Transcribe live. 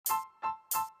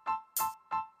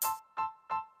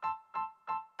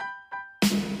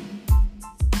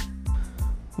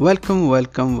Welcome.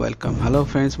 Hello,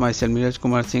 friends. Myself Miraj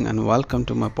Kumar Singh, and welcome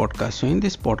to my podcast. So, in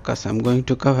this podcast, I'm going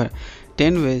to cover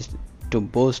 10 ways to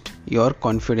boost your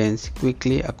confidence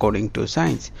quickly according to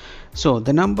science. So,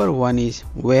 the number one is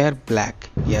wear black.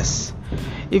 Yes,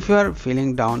 if you are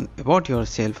feeling down about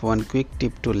yourself, one quick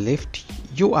tip to lift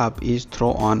you up is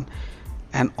throw on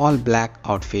an all black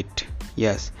outfit.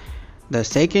 Yes, the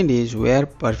second is wear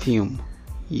perfume.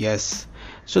 Yes,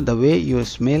 so the way you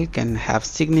smell can have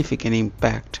significant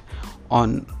impact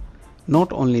on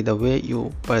not only the way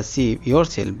you perceive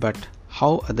yourself but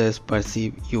how others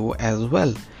perceive you as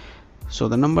well. So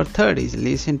the number third is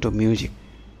listen to music.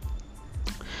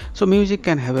 So music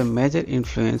can have a major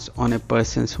influence on a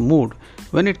person's mood.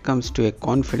 When it comes to a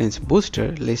confidence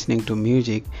booster, listening to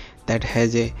music that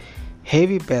has a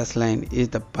heavy bass line is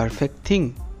the perfect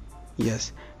thing.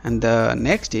 Yes, and the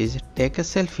next is take a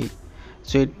selfie.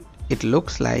 So it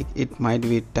looks like it might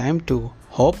be time to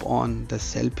hop on the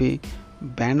selfie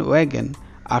bandwagon.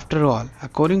 After all,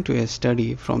 according to a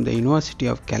study from the University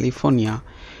of California,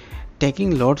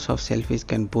 taking lots of selfies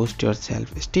can boost your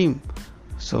self-esteem.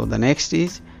 So the next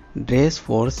is dress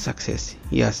for success.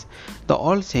 Yes, the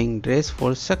old saying dress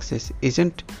for success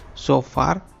isn't so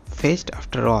far fetched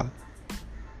after all.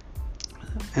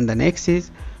 And the next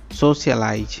is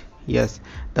socialize. Yes,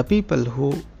 the people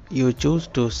who you choose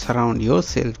to surround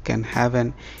yourself can have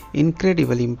an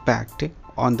incredible impact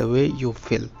on the way you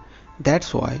feel.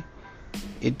 That's why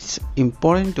it's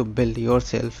important to build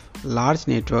yourself large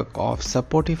network of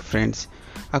supportive friends.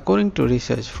 According to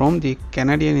research from the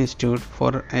Canadian Institute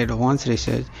for Advanced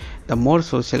Research, the more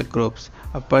social groups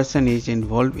a person is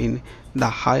involved in, the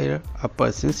higher a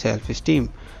person's self-esteem.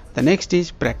 The next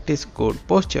is practice good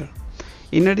posture.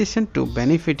 In addition to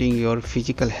benefiting your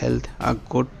physical health, a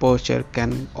good posture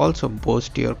can also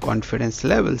boost your confidence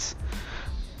levels.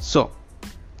 So,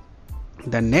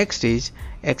 the next is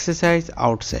exercise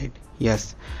outside.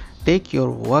 Yes, take your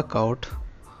workout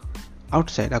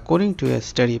outside. According to a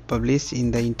study published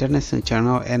in the International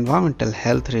Journal of Environmental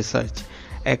Health Research,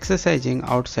 exercising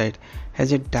outside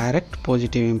has a direct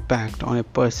positive impact on a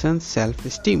person's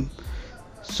self-esteem.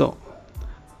 So,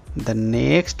 the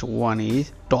next one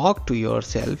is talk to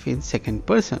yourself in second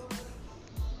person.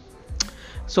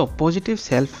 So positive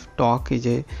self talk is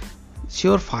a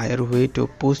surefire way to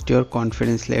boost your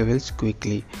confidence levels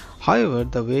quickly. However,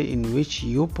 the way in which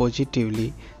you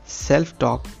positively self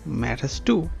talk matters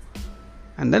too.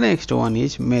 And the next one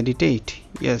is meditate.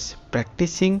 Yes,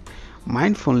 practicing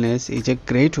mindfulness is a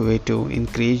great way to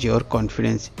increase your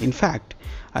confidence. In fact,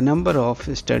 a number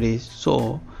of studies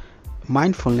show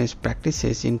mindfulness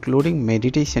practices, including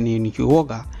meditation and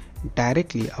yoga,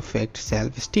 directly affect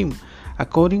self-esteem.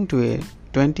 According to a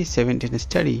 2017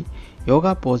 study,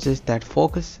 yoga poses that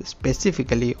focus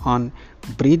specifically on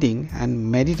breathing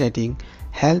and meditating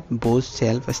help boost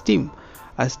self-esteem.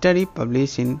 A study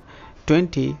published in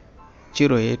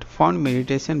 2008 found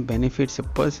meditation benefits a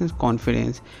person's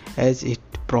confidence as it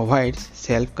provides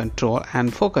self-control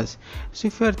and focus. So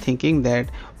if you are thinking that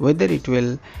whether it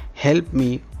will help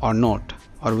me or not,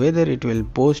 or whether it will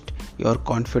boost your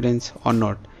confidence or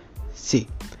not, see,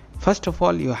 first of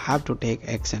all you have to take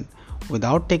action.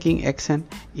 Without taking action,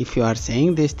 if you are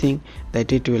saying this thing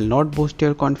that it will not boost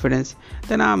your confidence,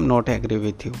 then I am not agree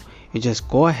with you. You just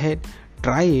go ahead,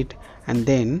 try it, and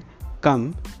then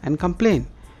come and complain.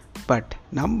 But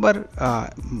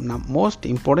most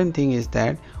important thing is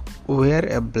that wear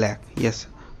a black. Yes,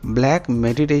 black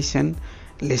meditation,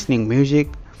 listening music,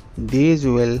 these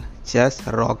will just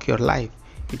rock your life.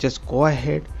 You just go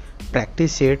ahead,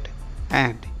 practice it,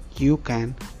 and you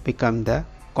can become the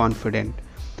confident.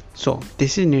 So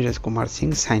this is Neeraj Kumar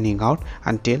Singh signing out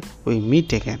until we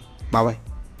meet again. Bye bye.